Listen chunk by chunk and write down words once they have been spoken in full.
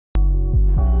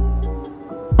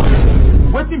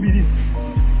What be this?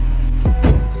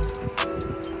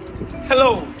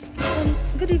 Hello.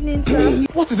 Good evening, sir.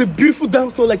 What is a beautiful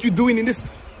damsel like you doing in this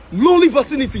lonely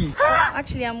vicinity?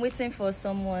 Actually, I'm waiting for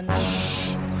someone.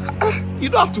 You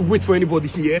don't have to wait for anybody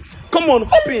here. Come on,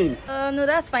 hop in. No,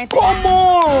 that's fine. Come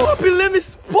on, hop in. Let me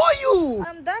spoil you.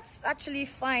 That's actually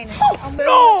fine.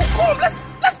 No, come,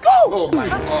 let's go. Oh my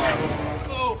God.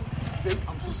 Oh, babe,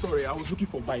 I'm so sorry. I was looking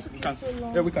for a bike. We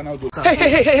can now go.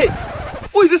 Hey.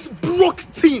 Who is this broke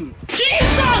thing?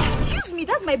 Jesus! Excuse me,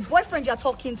 that's my boyfriend you're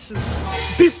talking to.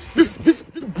 This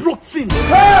broke thing.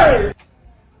 Hey!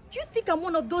 Do you think I'm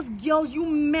one of those girls you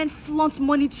men flaunt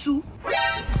money to?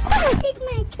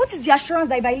 What is the assurance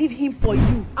that if I leave him for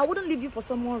you, I wouldn't leave you for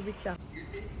someone richer?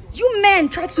 You men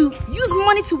try to use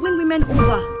money to win women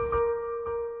over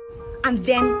and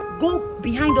then go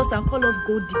behind us and call us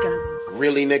gold diggers.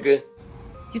 Really, nigga?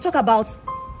 You talk about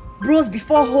bros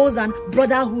before hoes and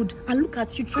brotherhood, and look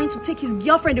at you trying to take his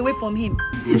girlfriend away from him.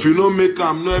 If you don't make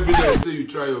am, no evidence say you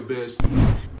try your best.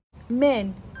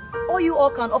 Men, all you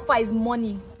all can offer is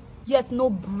money, yet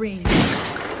no brain.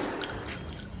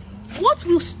 What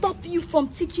will stop you from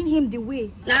teaching him the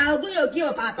way?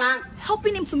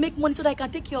 Helping him to make money so that he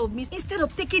can take care of me instead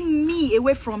of taking me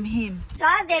away from him.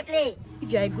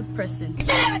 If you're a good person.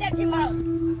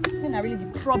 Men are really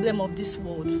the problem of this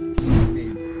world.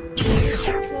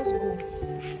 Let's go.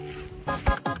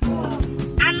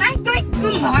 Am I doing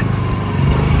too much?